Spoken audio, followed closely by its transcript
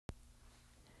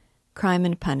Crime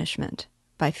and Punishment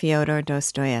by Fyodor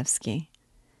Dostoevsky.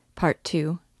 Part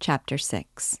 2, Chapter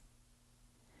 6.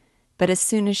 But as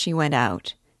soon as she went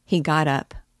out, he got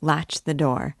up, latched the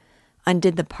door,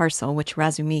 undid the parcel which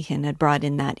Razumihin had brought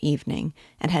in that evening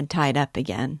and had tied up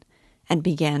again, and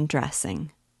began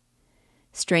dressing.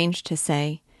 Strange to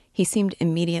say, he seemed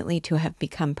immediately to have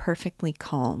become perfectly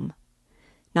calm.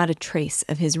 Not a trace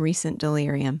of his recent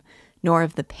delirium, nor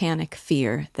of the panic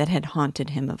fear that had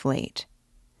haunted him of late.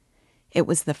 It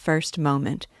was the first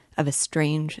moment of a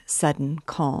strange, sudden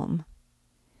calm.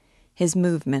 His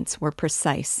movements were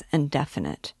precise and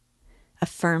definite. A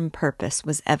firm purpose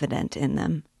was evident in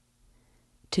them.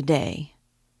 Today,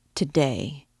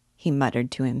 he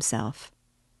muttered to himself.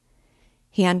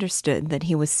 He understood that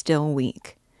he was still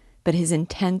weak, but his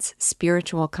intense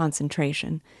spiritual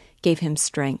concentration gave him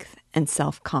strength and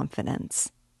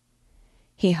self-confidence.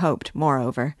 He hoped,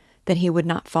 moreover, that he would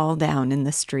not fall down in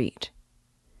the street.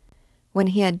 When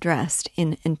he had dressed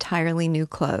in entirely new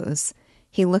clothes,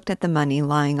 he looked at the money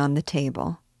lying on the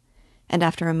table, and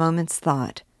after a moment's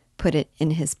thought, put it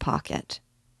in his pocket.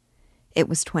 It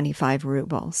was 25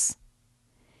 rubles.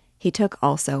 He took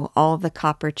also all the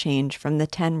copper change from the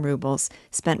 10 rubles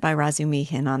spent by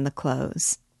Razumihin on the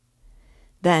clothes.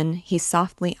 Then he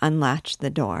softly unlatched the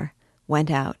door, went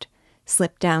out,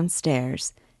 slipped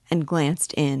downstairs, and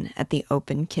glanced in at the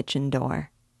open kitchen door.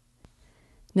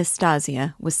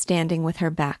 Nastasia was standing with her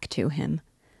back to him,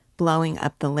 blowing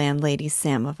up the landlady's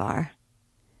samovar.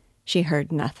 She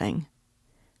heard nothing.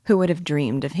 Who would have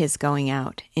dreamed of his going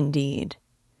out, indeed?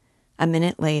 A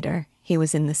minute later, he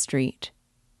was in the street.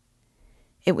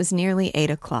 It was nearly 8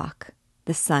 o'clock.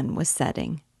 The sun was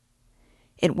setting.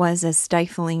 It was as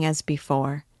stifling as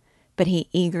before, but he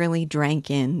eagerly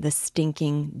drank in the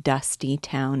stinking, dusty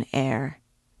town air.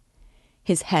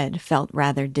 His head felt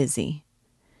rather dizzy.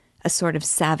 A sort of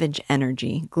savage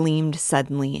energy gleamed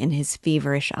suddenly in his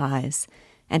feverish eyes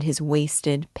and his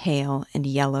wasted, pale, and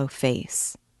yellow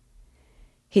face.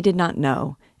 He did not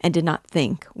know and did not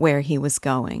think where he was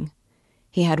going.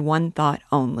 He had one thought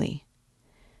only,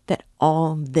 that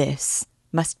all this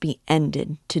must be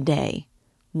ended today,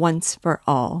 once for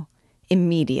all,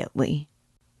 immediately.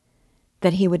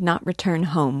 That he would not return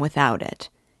home without it,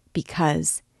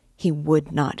 because he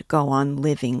would not go on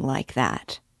living like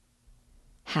that.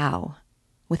 How?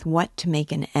 With what to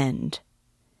make an end?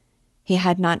 He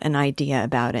had not an idea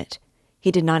about it. He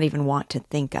did not even want to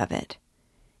think of it.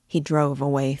 He drove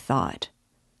away thought.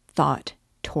 Thought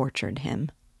tortured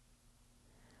him.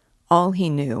 All he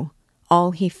knew,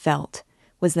 all he felt,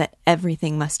 was that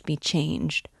everything must be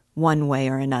changed, one way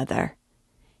or another.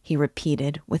 He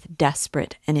repeated with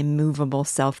desperate and immovable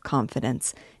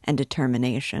self-confidence and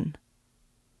determination.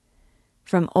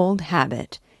 From old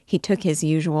habit, he took his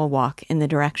usual walk in the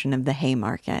direction of the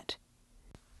Haymarket.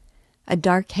 A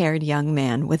dark-haired young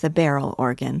man with a barrel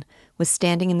organ was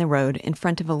standing in the road in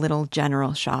front of a little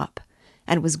general shop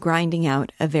and was grinding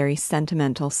out a very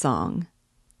sentimental song.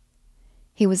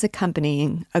 He was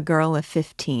accompanying a girl of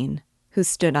 15 who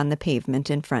stood on the pavement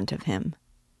in front of him.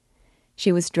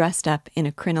 She was dressed up in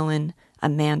a crinoline, a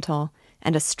mantle,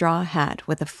 and a straw hat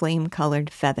with a flame-colored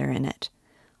feather in it,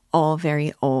 all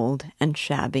very old and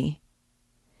shabby.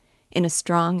 In a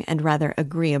strong and rather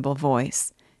agreeable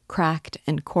voice, cracked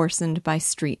and coarsened by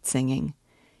street singing,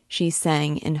 she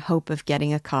sang in hope of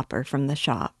getting a copper from the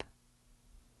shop.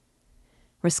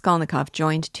 Raskolnikov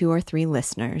joined 2 or 3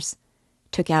 listeners,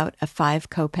 took out a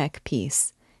 5-kopeck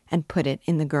piece, and put it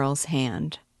in the girl's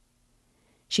hand.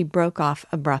 She broke off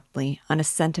abruptly on a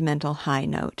sentimental high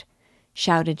note,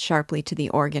 shouted sharply to the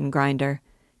organ grinder,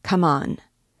 "Come on!"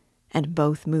 and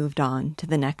both moved on to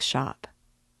the next shop.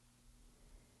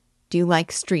 "Do you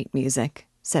like street music?"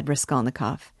 said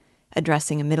Raskolnikov,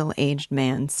 addressing a middle-aged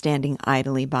man standing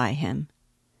idly by him.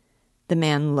 The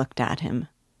man looked at him,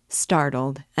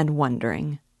 startled and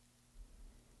wondering.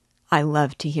 "I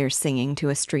love to hear singing to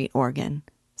a street organ,"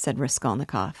 said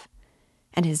Raskolnikov,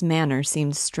 and his manner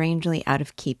seemed strangely out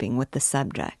of keeping with the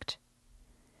subject.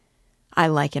 "I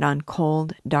like it on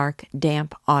cold, dark,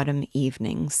 damp autumn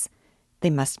evenings. They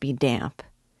must be damp,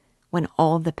 when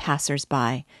all the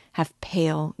passers-by have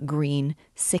pale, green,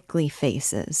 sickly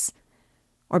faces.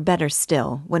 Or better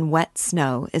still, when wet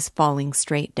snow is falling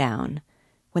straight down,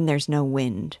 when there's no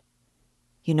wind.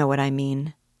 You know what I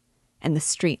mean? And the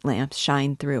street lamps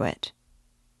shine through it."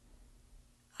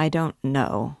 "I don't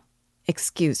know.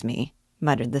 Excuse me,"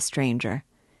 muttered the stranger,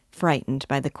 frightened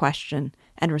by the question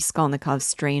and Raskolnikov's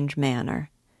strange manner,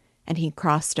 and he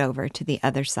crossed over to the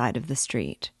other side of the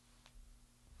street.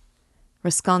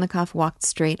 Raskolnikov walked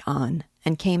straight on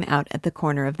and came out at the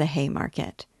corner of the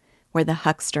Haymarket, where the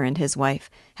huckster and his wife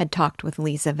had talked with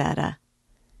Lizaveta.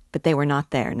 But they were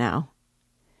not there now.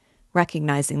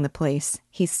 Recognizing the place,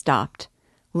 he stopped,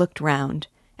 looked round,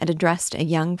 and addressed a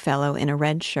young fellow in a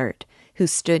red shirt who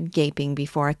stood gaping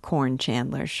before a corn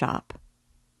chandler's shop.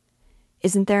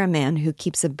 "Isn't there a man who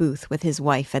keeps a booth with his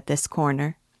wife at this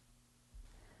corner?"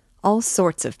 "All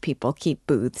sorts of people keep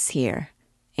booths here,"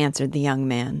 answered the young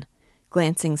man,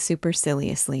 glancing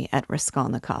superciliously at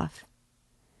Raskolnikov.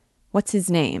 "What's his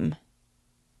name?"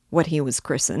 "What he was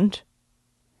christened."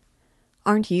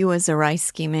 "Aren't you a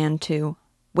Zaraisky man, too?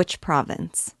 Which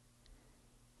province?"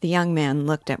 The young man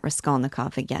looked at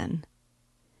Raskolnikov again.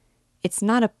 "It's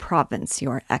not a province,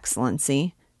 Your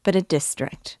Excellency, but a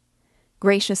district.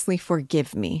 Graciously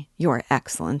forgive me, Your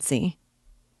Excellency."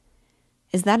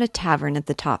 "Is that a tavern at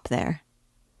the top there?"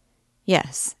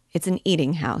 "Yes, it's an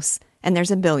eating house, and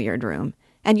there's a billiard room,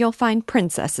 and you'll find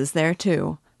princesses there,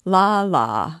 too. La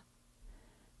la."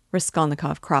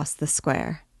 Raskolnikov crossed the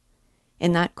square.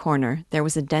 In that corner there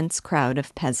was a dense crowd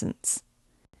of peasants.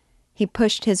 He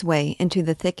pushed his way into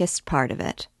the thickest part of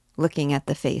it, looking at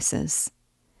the faces.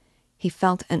 He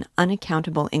felt an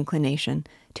unaccountable inclination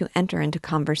to enter into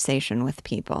conversation with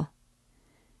people.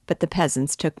 But the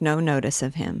peasants took no notice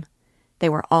of him. They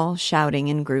were all shouting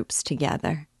in groups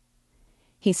together.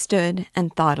 He stood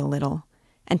and thought a little,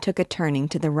 and took a turning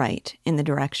to the right in the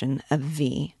direction of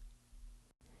V.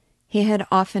 He had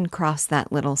often crossed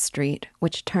that little street,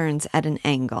 which turns at an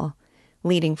angle,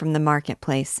 leading from the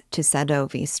marketplace to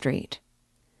Sadovy Street.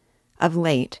 Of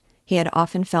late, he had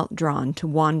often felt drawn to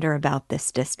wander about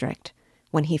this district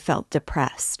when he felt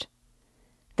depressed,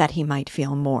 that he might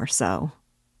feel more so.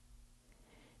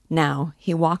 Now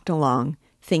he walked along,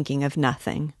 thinking of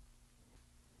nothing.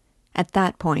 At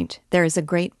that point, there is a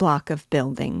great block of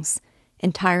buildings,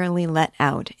 entirely let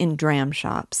out in dram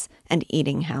shops and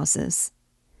eating houses.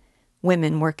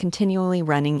 Women were continually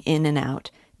running in and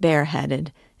out,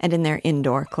 bareheaded and in their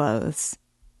indoor clothes.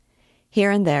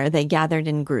 Here and there they gathered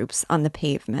in groups on the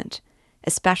pavement,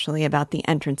 especially about the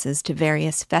entrances to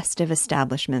various festive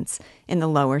establishments in the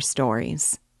lower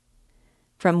stories.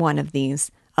 From one of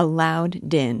these, a loud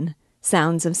din,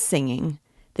 sounds of singing,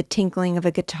 the tinkling of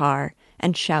a guitar,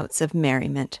 and shouts of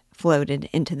merriment floated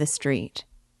into the street.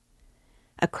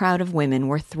 A crowd of women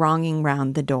were thronging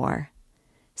round the door.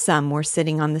 Some were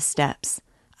sitting on the steps,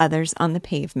 others on the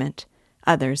pavement,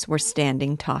 others were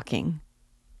standing talking.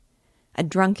 A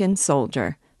drunken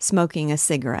soldier, smoking a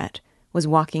cigarette, was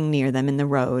walking near them in the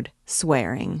road,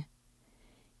 swearing.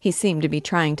 He seemed to be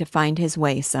trying to find his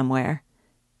way somewhere,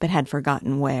 but had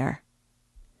forgotten where.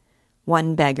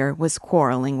 One beggar was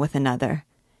quarreling with another,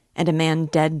 and a man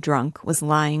dead drunk was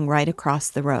lying right across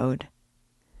the road.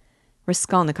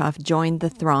 Raskolnikov joined the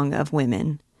throng of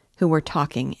women, who were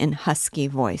talking in husky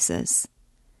voices.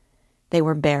 They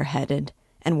were bareheaded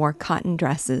and wore cotton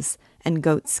dresses and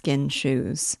goatskin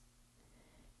shoes.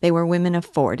 They were women of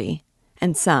 40,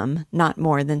 and some not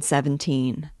more than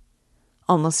 17.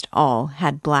 Almost all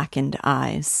had blackened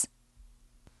eyes.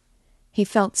 He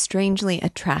felt strangely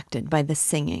attracted by the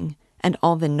singing and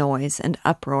all the noise and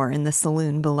uproar in the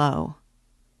saloon below.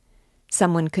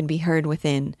 Someone could be heard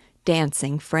within,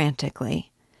 dancing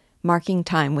frantically, marking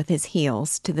time with his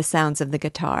heels to the sounds of the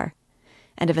guitar,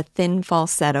 and of a thin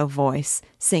falsetto voice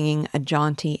singing a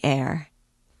jaunty air.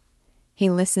 He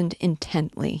listened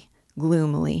intently,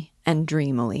 gloomily, and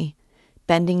dreamily,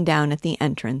 bending down at the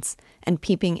entrance and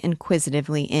peeping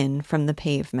inquisitively in from the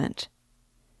pavement.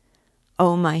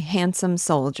 "Oh, my handsome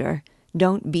soldier,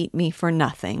 don't beat me for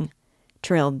nothing,"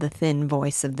 trilled the thin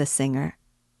voice of the singer.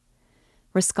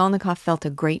 Raskolnikov felt a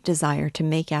great desire to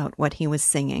make out what he was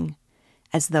singing,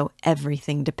 as though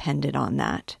everything depended on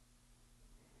that.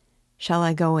 "Shall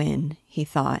I go in?" he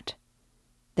thought.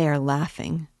 "They are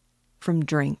laughing. From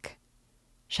drink.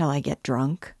 Shall I get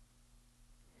drunk?"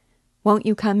 "Won't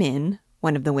you come in?"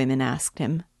 one of the women asked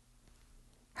him.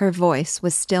 Her voice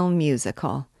was still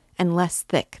musical and less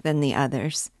thick than the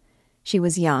others. She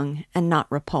was young and not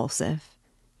repulsive,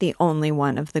 the only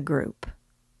one of the group.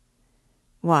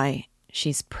 "Why,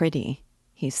 she's pretty,"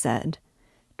 he said,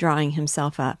 drawing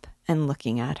himself up and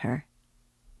looking at her.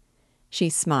 She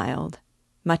smiled,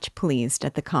 much pleased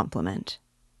at the compliment.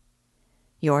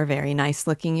 "You're very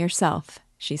nice-looking yourself,"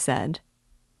 she said.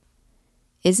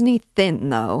 "Isn't he thin,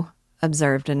 though?"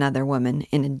 observed another woman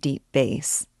in a deep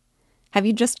bass. "Have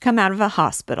you just come out of a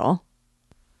hospital?"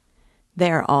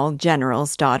 "They're all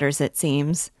generals' daughters, it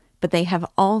seems, but they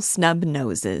have all snub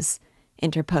noses,"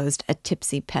 interposed a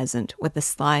tipsy peasant with a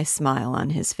sly smile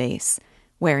on his face,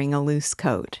 wearing a loose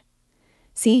coat.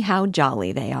 "See how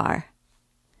jolly they are."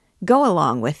 "Go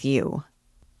along with you."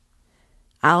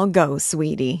 "I'll go,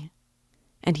 sweetie."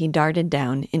 and he darted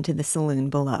down into the saloon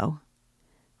below.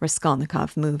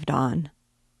 Raskolnikov moved on.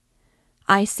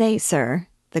 "I say, sir,"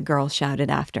 the girl shouted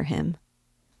after him.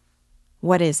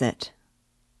 "What is it?"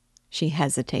 She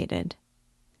hesitated.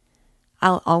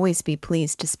 "I'll always be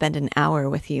pleased to spend an hour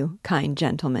with you, kind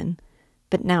gentleman,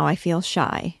 but now I feel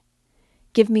shy.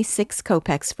 Give me 6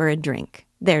 kopecks for a drink.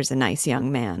 There's a nice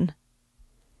young man."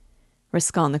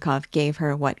 Raskolnikov gave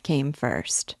her what came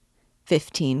first,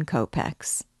 15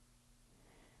 kopecks.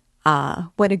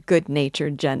 "Ah, what a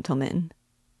good-natured gentleman.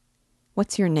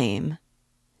 What's your name?"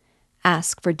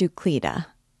 "Ask for Duclida."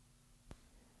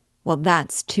 "Well,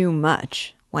 that's too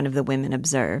much," one of the women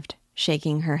observed,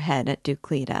 shaking her head at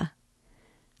Duclida.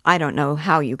 "I don't know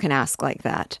how you can ask like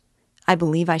that. I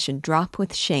believe I should drop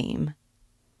with shame."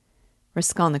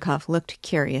 Raskolnikov looked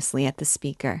curiously at the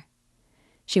speaker.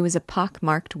 She was a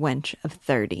pock-marked wench of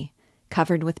 30,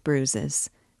 covered with bruises,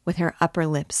 with her upper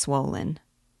lip swollen.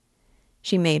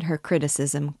 She made her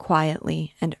criticism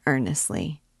quietly and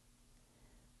earnestly.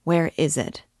 "Where is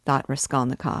it," thought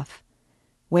Raskolnikov,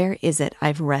 "where is it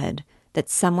I've read that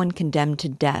someone condemned to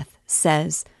death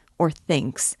says or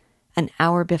thinks, an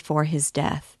hour before his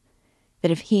death,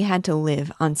 that if he had to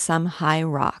live on some high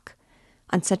rock,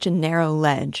 on such a narrow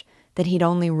ledge that he'd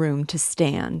only room to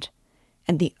stand,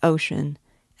 and the ocean,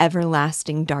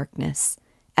 everlasting darkness,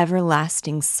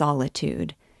 everlasting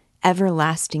solitude,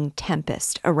 everlasting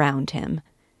tempest around him,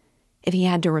 if he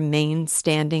had to remain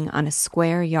standing on a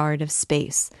square yard of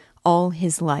space all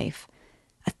his life,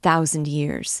 1,000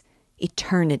 years,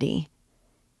 eternity,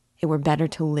 it were better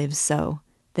to live so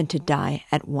than to die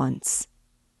at once.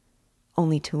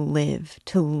 Only to live,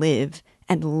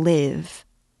 and live.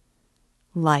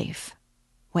 Life,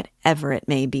 whatever it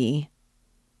may be.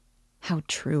 How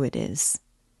true it is.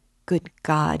 Good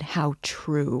God, how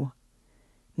true.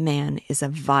 Man is a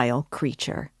vile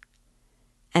creature.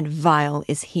 And vile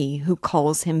is he who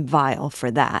calls him vile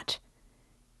for that,"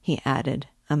 he added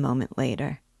a moment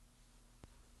later.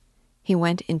 He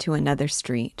went into another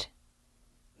street.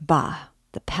 Bah,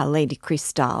 the Palais de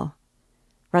Cristal.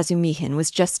 Razumihin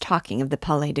was just talking of the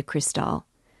Palais de Cristal.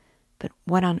 But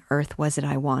what on earth was it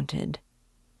I wanted?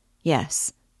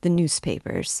 Yes, the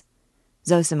newspapers.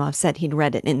 Zosimov said he'd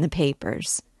read it in the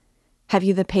papers. "Have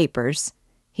you the papers?"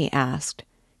 he asked,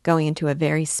 going into a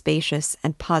very spacious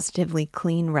and positively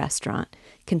clean restaurant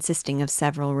consisting of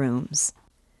several rooms,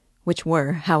 which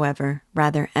were, however,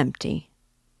 rather empty.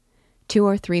 2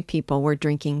 or 3 people were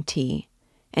drinking tea,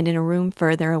 and in a room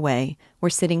further away were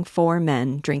sitting 4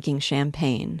 men drinking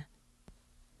champagne.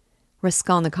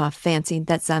 Raskolnikov fancied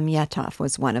that Zamyatov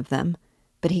was one of them,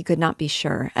 but he could not be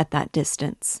sure at that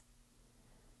distance.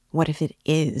 "What if it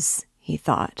is?" he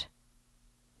thought.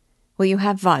 "Will you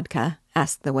have vodka?"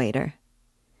 asked the waiter.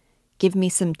 "Give me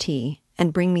some tea,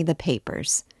 and bring me the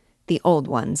papers, the old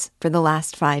ones for the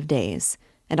last 5 days,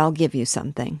 and I'll give you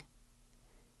something."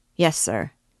 "Yes,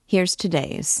 sir. Here's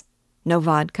today's. No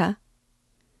vodka?"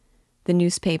 The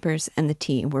newspapers and the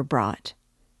tea were brought.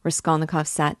 Raskolnikov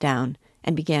sat down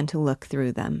and began to look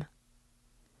through them.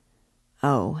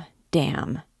 Oh,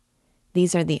 damn.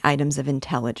 These are the items of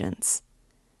intelligence.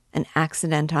 An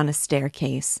accident on a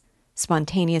staircase,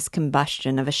 spontaneous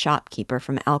combustion of a shopkeeper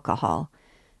from alcohol,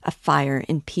 a fire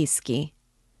in Pisky,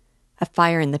 a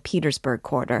fire in the Petersburg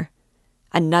quarter,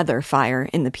 another fire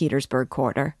in the Petersburg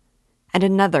quarter, and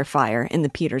another fire in the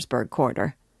Petersburg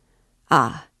quarter.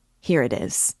 Ah, here it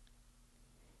is.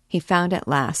 He found at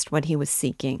last what he was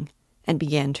seeking and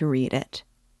began to read it.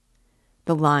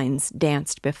 The lines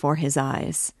danced before his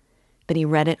eyes, but he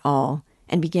read it all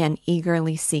and began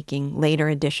eagerly seeking later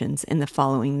editions in the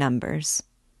following numbers.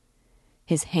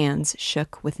 His hands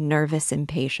shook with nervous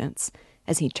impatience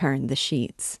as he turned the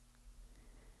sheets.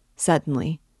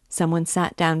 Suddenly, someone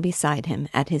sat down beside him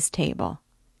at his table.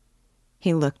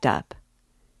 He looked up.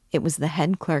 It was the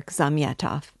head clerk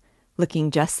Zamyatov,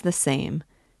 looking just the same,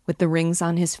 with the rings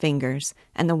on his fingers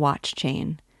and the watch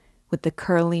chain, with the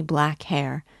curly black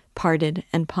hair parted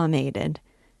and pomaded,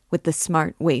 with the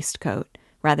smart waistcoat,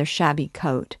 rather shabby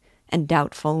coat, and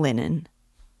doubtful linen.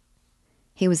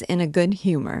 He was in a good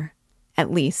humor.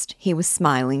 At least, he was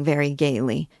smiling very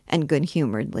gaily and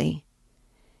good-humoredly.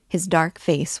 His dark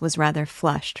face was rather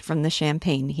flushed from the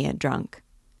champagne he had drunk.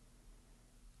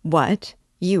 "What?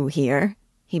 You here?"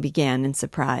 he began in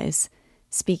surprise,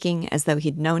 speaking as though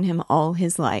he'd known him all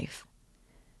his life.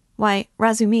 "Why,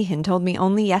 Razumihin told me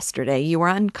only yesterday you were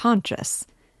unconscious.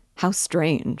 How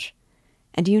strange.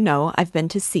 And you know I've been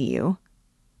to see you."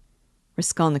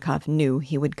 Raskolnikov knew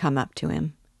he would come up to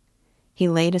him. He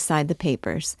laid aside the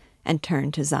papers and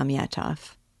turned to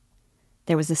Zamyatov.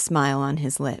 There was a smile on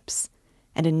his lips,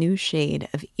 and a new shade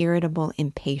of irritable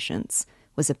impatience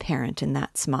was apparent in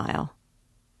that smile.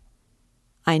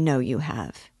 "I know you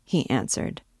have," he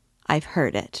answered. "I've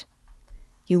heard it.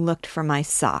 You looked for my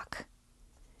sock.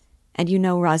 And you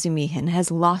know Razumihin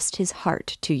has lost his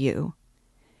heart to you.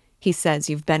 He says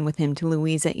you've been with him to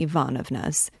Louisa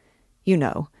Ivanovna's. You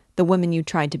know, the woman you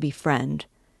tried to befriend,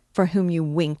 for whom you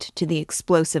winked to the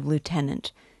explosive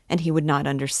lieutenant, and he would not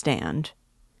understand.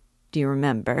 Do you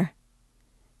remember?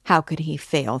 How could he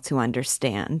fail to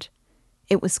understand?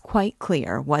 It was quite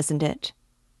clear, wasn't it?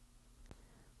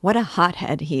 What a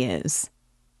hothead he is.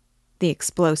 The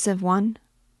explosive one?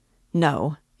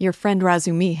 No, your friend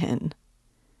Razumihin.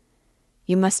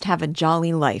 You must have a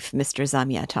jolly life, Mr.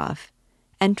 Zamyatov.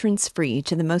 Entrance free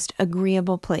to the most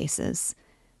agreeable places.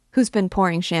 Who's been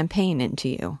pouring champagne into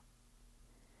you?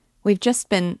 We've just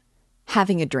been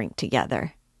having a drink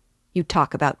together. You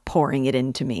talk about pouring it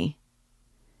into me.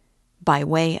 By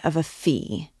way of a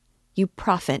fee. You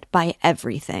profit by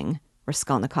everything,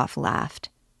 Raskolnikov laughed.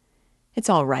 It's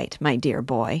all right, my dear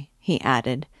boy, he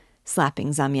added, slapping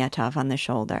Zamyatov on the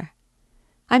shoulder.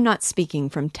 I'm not speaking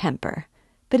from temper,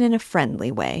 but in a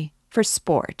friendly way, for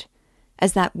sport,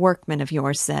 as that workman of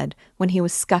yours said when he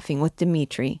was scuffing with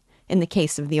Dmitri in the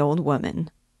case of the old woman.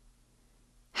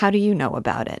 How do you know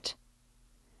about it?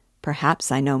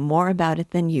 Perhaps I know more about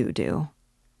it than you do.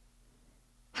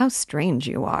 How strange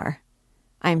you are.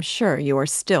 I am sure you are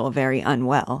still very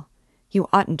unwell. You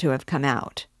oughtn't to have come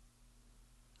out.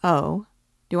 Oh,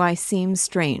 do I seem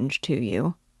strange to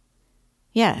you?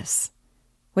 Yes.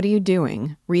 What are you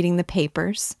doing? Reading the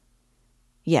papers?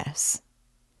 Yes.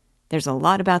 There's a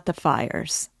lot about the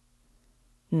fires.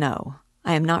 No,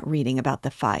 I am not reading about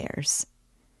the fires.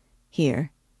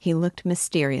 Here, he looked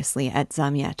mysteriously at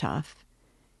Zamyatov.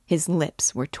 His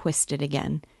lips were twisted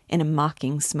again in a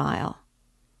mocking smile.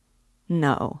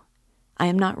 No, I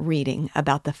am not reading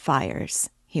about the fires,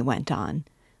 he went on,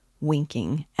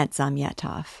 winking at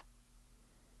Zamyatov.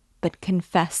 But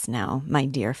confess now, my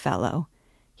dear fellow,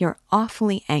 you're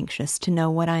awfully anxious to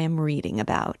know what I am reading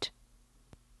about.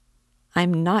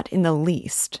 I'm not in the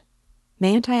least.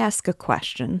 Mayn't I ask a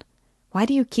question? Why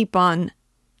do you keep on...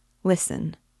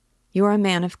 Listen, you are a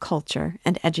man of culture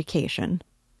and education.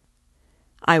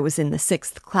 I was in the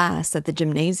 6th class at the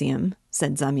gymnasium,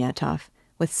 said Zamyatov,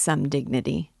 with some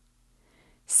dignity.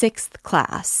 6th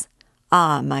class.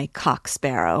 Ah, my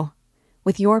cock-sparrow.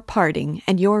 With your parting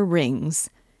and your rings,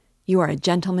 you are a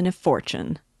gentleman of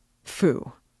fortune.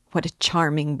 Phoo, what a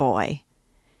charming boy.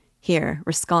 Here,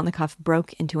 Raskolnikov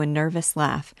broke into a nervous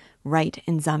laugh right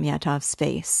in Zamyatov's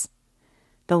face.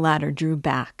 The latter drew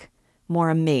back, more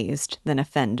amazed than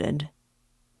offended.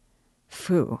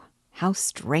 Phoo, how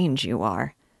strange you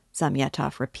are,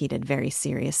 Zamyatov repeated very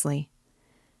seriously.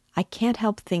 I can't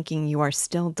help thinking you are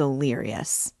still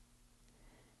delirious.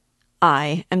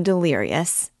 I am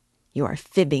delirious. You are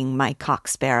fibbing, my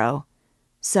cock-sparrow.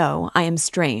 So, I am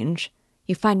strange.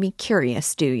 You find me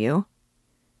curious, do you?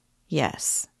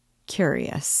 Yes,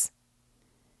 curious.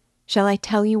 Shall I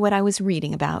tell you what I was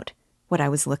reading about, what I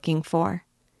was looking for?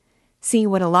 See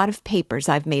what a lot of papers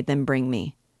I've made them bring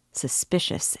me.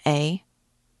 Suspicious, eh?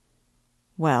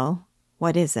 Well,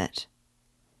 what is it?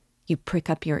 You prick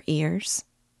up your ears?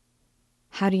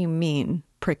 How do you mean,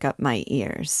 prick up my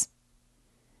ears?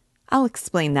 I'll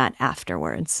explain that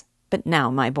afterwards. But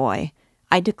now, my boy,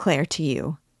 I declare to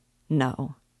you,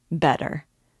 no, better,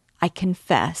 I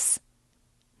confess.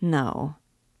 No,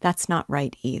 that's not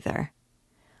right either.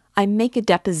 I make a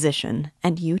deposition,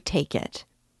 and you take it.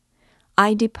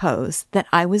 I depose that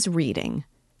I was reading,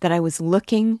 that I was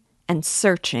looking and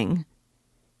searching.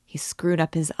 He screwed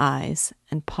up his eyes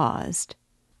and paused.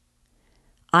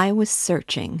 I was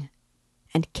searching,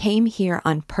 and came here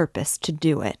on purpose to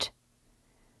do it.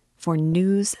 For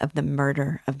news of the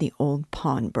murder of the old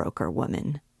pawnbroker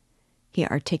woman, he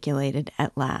articulated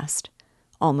at last,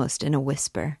 almost in a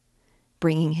whisper,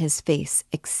 bringing his face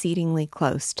exceedingly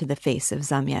close to the face of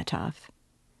Zamyatov.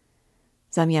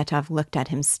 Zamyatov looked at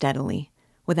him steadily,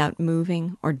 without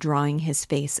moving or drawing his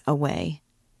face away.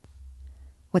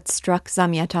 What struck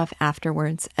Zamyatov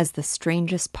afterwards as the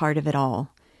strangest part of it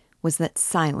all was that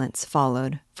silence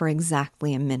followed for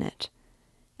exactly a minute,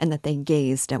 and that they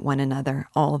gazed at one another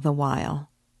all the while.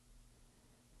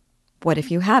 What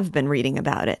if you have been reading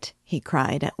about it? He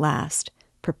cried at last,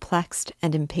 perplexed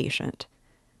and impatient.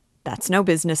 That's no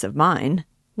business of mine.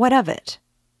 What of it?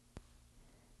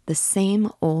 The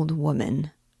same old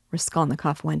woman,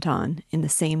 Raskolnikov went on in the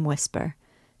same whisper,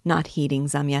 not heeding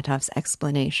Zamyatov's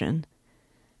explanation,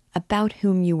 about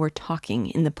whom you were talking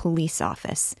in the police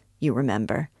office, you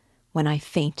remember, when I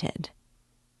fainted.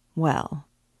 Well,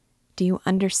 do you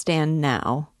understand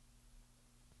now?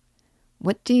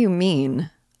 What do you mean?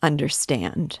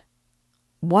 Understand.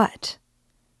 What?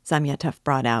 Zamyatov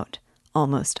brought out,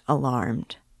 almost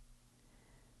alarmed.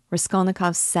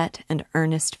 Raskolnikov's set and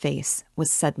earnest face was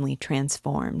suddenly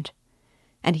transformed,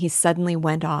 and he suddenly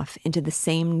went off into the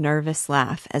same nervous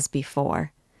laugh as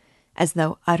before, as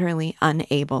though utterly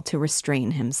unable to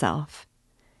restrain himself.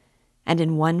 And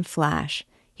in one flash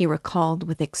he recalled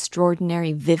with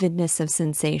extraordinary vividness of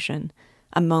sensation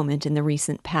a moment in the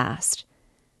recent past,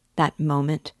 that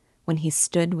moment when he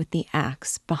stood with the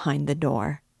axe behind the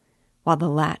door, while the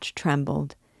latch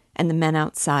trembled and the men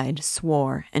outside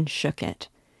swore and shook it,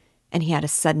 and he had a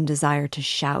sudden desire to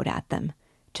shout at them,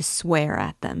 to swear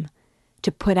at them,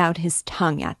 to put out his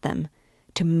tongue at them,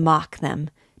 to mock them,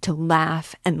 to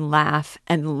laugh and laugh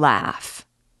and laugh.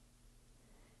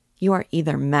 "You are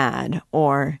either mad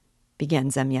or," began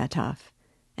Zamyatov,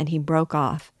 and he broke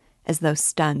off as though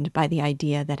stunned by the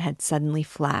idea that had suddenly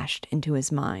flashed into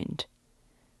his mind.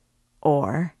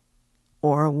 Or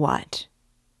what?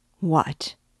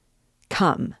 What?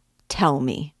 Come, tell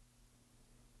me."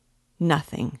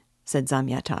 "Nothing," said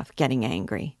Zamyatov, getting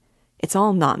angry. "It's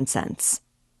all nonsense."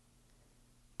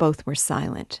 Both were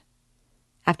silent.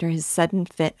 After his sudden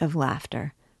fit of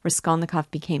laughter, Raskolnikov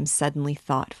became suddenly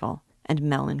thoughtful and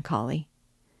melancholy.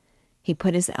 He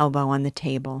put his elbow on the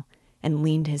table and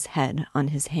leaned his head on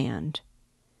his hand.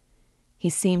 He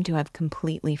seemed to have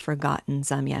completely forgotten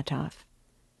Zamyatov.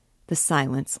 The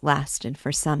silence lasted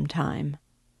for some time.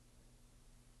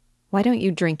 "Why don't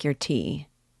you drink your tea?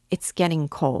 It's getting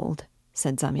cold,"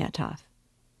 said Zamyatov.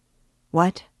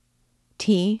 "What?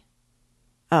 Tea?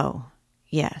 Oh,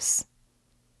 yes."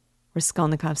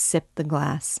 Raskolnikov sipped the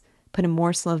glass, put a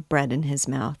morsel of bread in his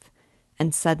mouth,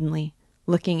 and suddenly,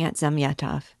 looking at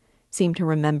Zamyatov, seemed to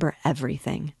remember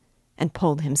everything, and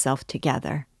pulled himself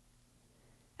together.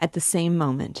 At the same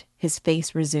moment, his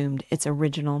face resumed its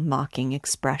original mocking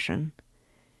expression.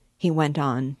 He went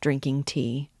on drinking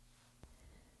tea.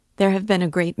 "There have been a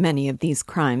great many of these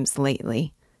crimes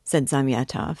lately," said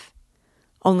Zamyatov.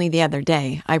 "Only the other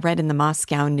day I read in the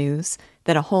Moscow News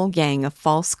that a whole gang of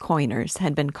false coiners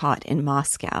had been caught in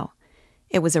Moscow.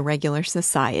 It was a regular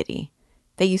society.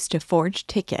 They used to forge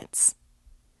tickets."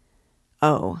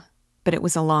 "Oh, but it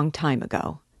was a long time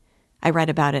ago. I read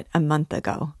about it a month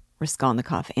ago,"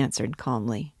 Raskolnikov answered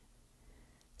calmly.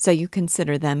 "So you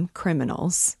consider them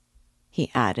criminals?"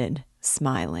 he added,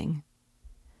 smiling.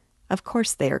 "Of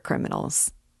course they are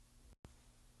criminals."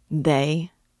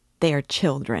 They are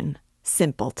children,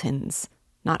 simpletons,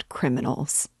 not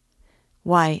criminals.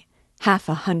 Why,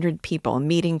 100 people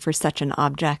meeting for such an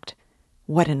object?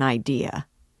 What an idea.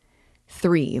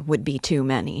 3 would be too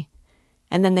many.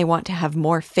 And then they want to have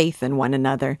more faith in one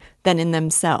another than in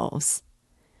themselves.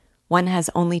 One has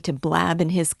only to blab in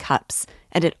his cups,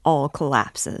 and it all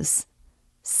collapses.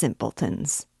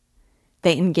 Simpletons.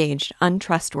 They engaged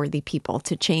untrustworthy people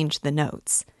to change the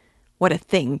notes. What a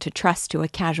thing to trust to a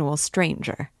casual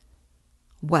stranger.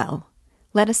 Well,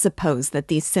 let us suppose that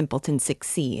these simpletons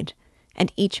succeed,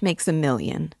 and each makes $1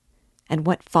 million, and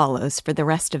what follows for the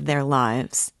rest of their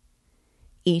lives?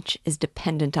 Each is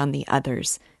dependent on the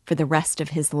others for the rest of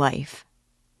his life.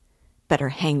 Better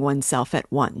hang oneself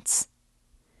at once.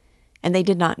 And they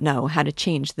did not know how to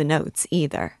change the notes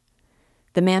either.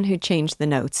 The man who changed the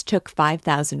notes took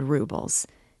 5,000 rubles,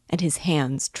 and his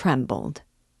hands trembled.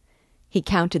 He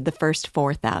counted the first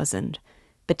 4,000,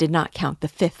 but did not count the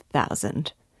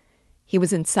 5,000. He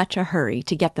was in such a hurry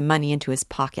to get the money into his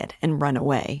pocket and run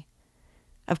away.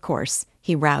 Of course,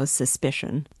 he roused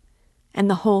suspicion, and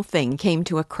the whole thing came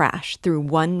to a crash through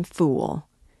one fool.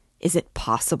 Is it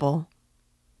possible?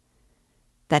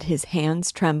 "That his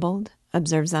hands trembled?"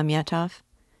 observed Zamyatov.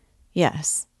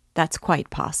 "Yes, that's quite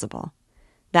possible.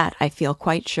 That, I feel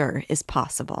quite sure, is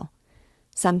possible.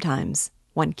 Sometimes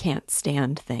one can't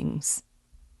stand things."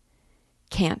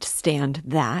 "Can't stand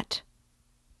that?"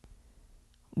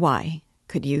 "Why,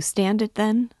 could you stand it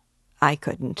then? I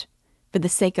couldn't. For the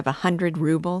sake of 100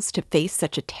 rubles to face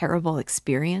such a terrible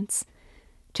experience?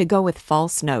 To go with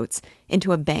false notes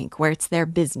into a bank where it's their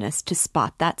business to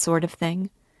spot that sort of thing?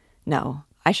 No,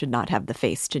 I should not have the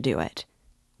face to do it.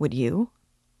 Would you?"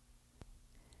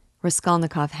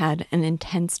 Raskolnikov had an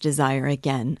intense desire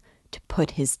again to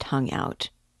put his tongue out.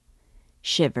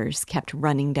 Shivers kept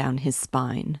running down his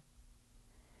spine.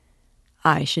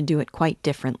 "I should do it quite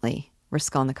differently,"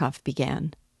 Raskolnikov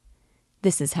began.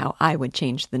 "This is how I would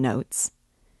change the notes.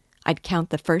 I'd count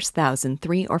the first 1,000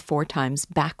 3 or 4 times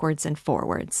backwards and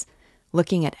forwards,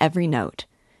 looking at every note,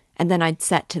 and then I'd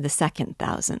set to the second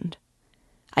 1,000.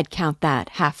 I'd count that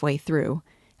halfway through,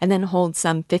 and then hold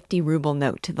some 50-ruble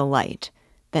note to the light,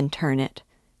 then turn it,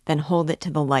 then hold it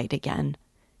to the light again,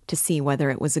 to see whether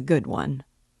it was a good one.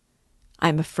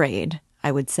 I'm afraid,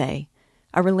 I would say.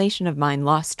 A relation of mine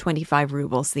lost 25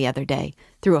 rubles the other day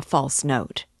through a false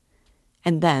note.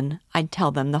 And then I'd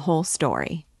tell them the whole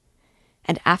story.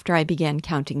 And after I began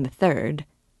counting the third,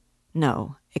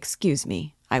 no, excuse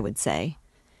me, I would say,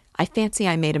 I fancy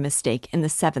I made a mistake in the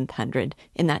 700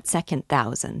 in that second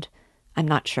 1,000. I'm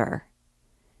not sure.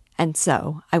 And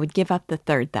so I would give up the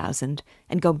third 1,000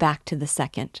 and go back to the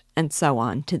second, and so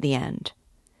on to the end.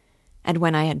 And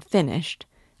when I had finished,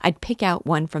 I'd pick out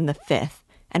one from the fifth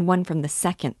and one from the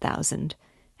second 1,000,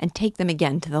 and take them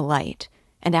again to the light,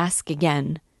 and ask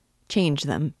again, change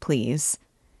them, please,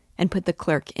 and put the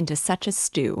clerk into such a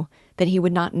stew that he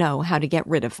would not know how to get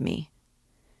rid of me.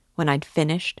 When I'd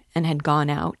finished and had gone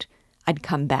out, I'd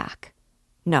come back.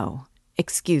 No,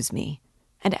 excuse me,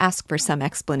 and ask for some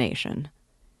explanation.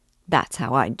 That's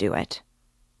how I'd do it.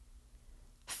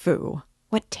 Phoo,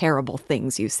 what terrible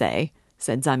things you say,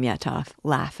 said Zamyatov,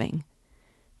 laughing.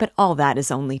 But all that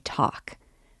is only talk.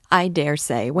 I dare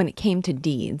say when it came to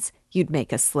deeds, you'd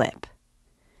make a slip.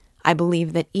 I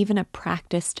believe that even a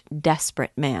practiced,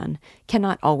 desperate man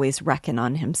cannot always reckon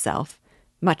on himself,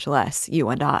 much less you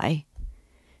and I.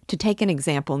 To take an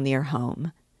example near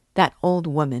home, that old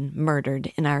woman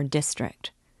murdered in our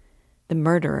district. The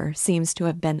murderer seems to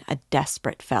have been a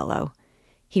desperate fellow.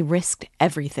 He risked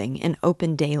everything in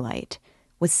open daylight,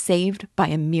 was saved by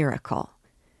a miracle.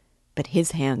 But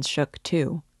his hands shook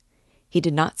too. He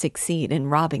did not succeed in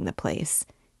robbing the place.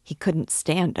 He couldn't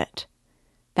stand it.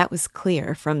 That was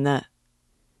clear from the...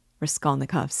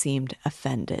 Raskolnikov seemed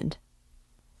offended.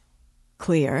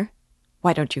 Clear?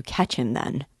 Why don't you catch him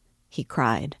then? He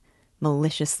cried,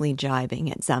 maliciously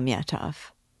jibing at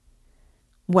Zamyatov.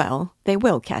 Well, they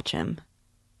will catch him.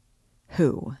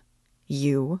 Who?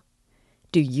 You?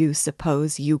 Do you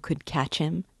suppose you could catch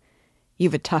him?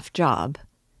 You've a tough job.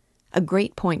 A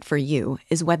great point for you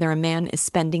is whether a man is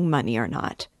spending money or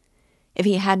not. If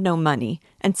he had no money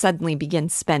and suddenly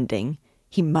begins spending,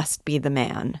 he must be the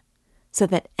man, so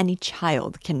that any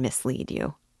child can mislead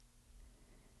you.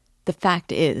 The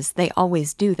fact is, they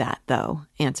always do that, though,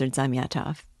 answered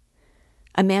Zamyatov.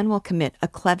 A man will commit a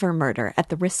clever murder at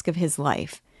the risk of his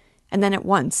life, and then at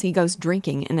once he goes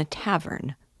drinking in a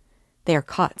tavern. They are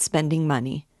caught spending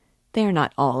money. They are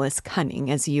not all as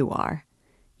cunning as you are.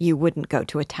 You wouldn't go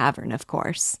to a tavern, of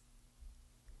course.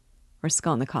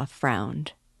 Raskolnikov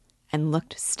frowned and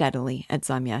looked steadily at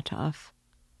Zamyatov.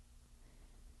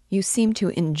 You seem to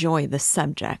enjoy the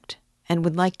subject and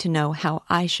would like to know how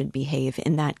I should behave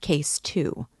in that case,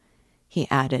 too, he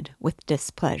added with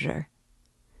displeasure.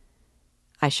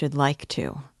 I should like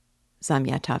to,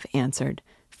 Zamyatov answered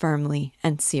firmly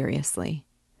and seriously.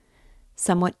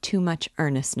 Somewhat too much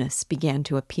earnestness began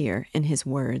to appear in his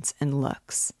words and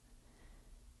looks.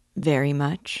 Very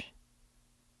much.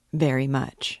 Very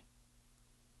much.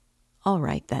 All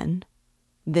right, then.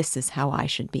 This is how I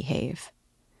should behave.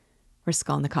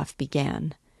 Raskolnikov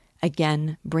began,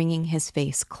 again bringing his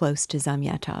face close to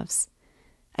Zamyatov's,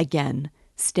 again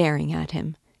staring at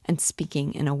him and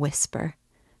speaking in a whisper,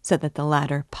 so that the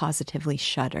latter positively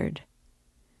shuddered.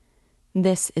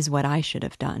 This is what I should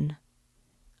have done.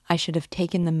 I should have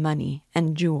taken the money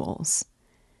and jewels.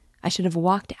 I should have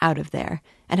walked out of there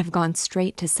and have gone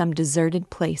straight to some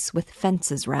deserted place with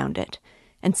fences round it,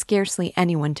 and scarcely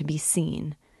anyone to be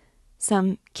seen,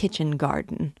 some kitchen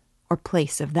garden or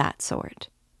place of that sort.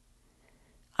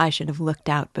 I should have looked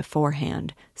out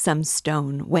beforehand some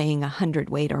stone weighing 100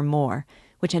 weight or more,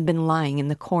 which had been lying in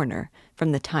the corner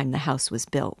from the time the house was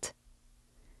built.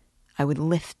 I would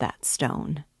lift that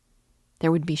stone.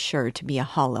 There would be sure to be a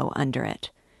hollow under it,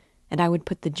 and I would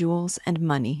put the jewels and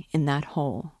money in that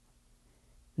hole.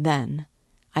 Then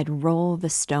I'd roll the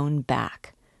stone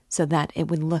back so that it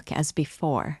would look as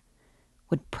before,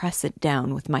 would press it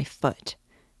down with my foot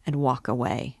and walk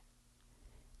away.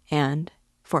 And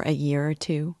for a year or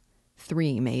 2,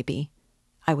 3 maybe,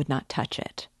 I would not touch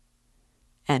it.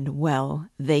 And well,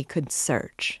 they could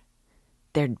search.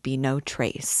 There'd be no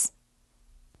trace.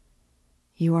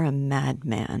 You are a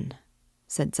madman,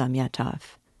 said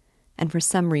Zamyatov, and for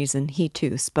some reason he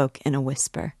too spoke in a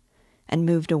whisper, and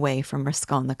moved away from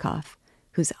Raskolnikov,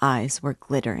 whose eyes were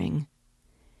glittering.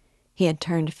 He had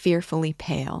turned fearfully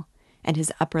pale, and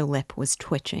his upper lip was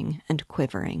twitching and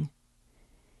quivering.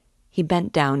 He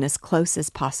bent down as close as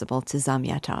possible to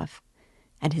Zamyatov,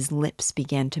 and his lips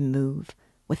began to move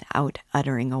without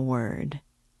uttering a word.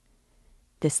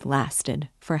 This lasted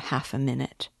for half a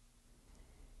minute.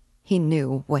 He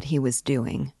knew what he was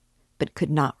doing, but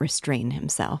could not restrain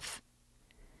himself.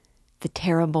 The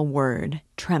terrible word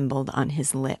trembled on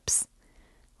his lips,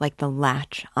 like the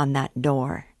latch on that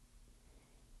door.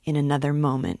 In another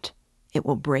moment, it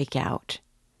will break out.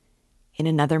 In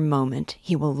another moment,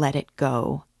 he will let it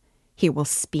go. He will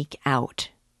speak out.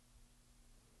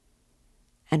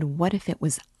 And what if it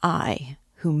was I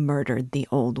who murdered the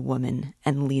old woman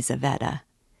and Lizaveta?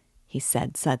 He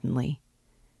said suddenly,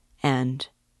 and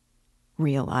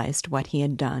realized what he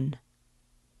had done.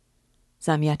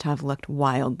 Zamyatov looked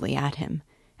wildly at him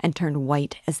and turned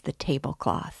white as the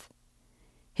tablecloth.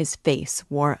 His face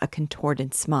wore a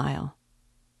contorted smile.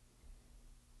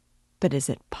 "But is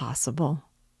it possible?"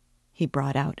 he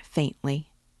brought out faintly.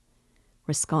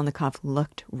 Raskolnikov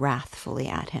looked wrathfully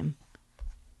at him.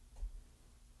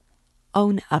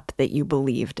 "Own up that you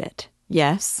believed it.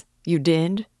 Yes, you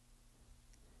did?"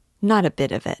 "Not a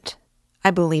bit of it. I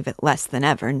believe it less than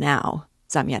ever now,"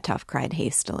 Zamyatov cried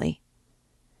hastily.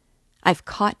 "I've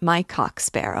caught my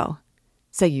cock-sparrow.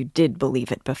 So you did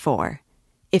believe it before,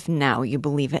 if now you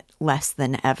believe it less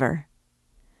than ever."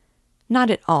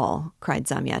 "Not at all," cried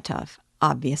Zamyatov,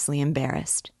 obviously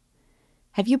embarrassed.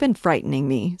 "Have you been frightening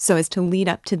me so as to lead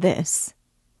up to this?"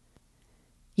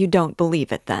 "You don't believe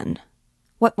it, then?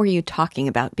 What were you talking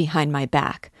about behind my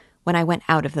back when I went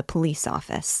out of the police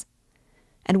office?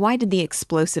 And why did the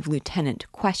explosive lieutenant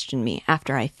question me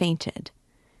after I fainted?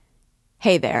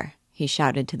 Hey there," he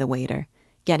shouted to the waiter,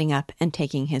 getting up and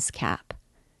taking his cap.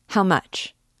 "How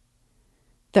much?"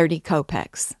 30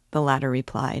 kopecks, the latter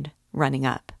replied, running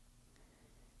up.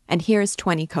 "And here's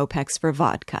 20 kopecks for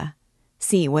vodka.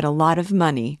 See what a lot of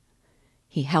money."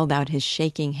 He held out his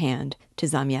shaking hand to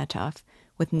Zamyatov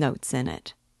with notes in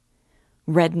it.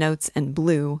 "Red notes and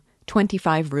blue,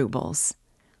 25 rubles.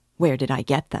 Where did I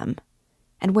get them?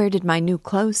 And where did my new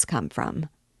clothes come from?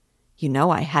 You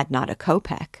know I had not a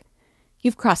kopeck.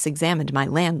 You've cross-examined my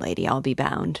landlady, I'll be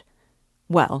bound.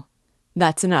 Well,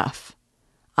 that's enough.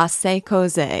 Assez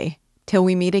causé, till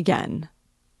we meet again."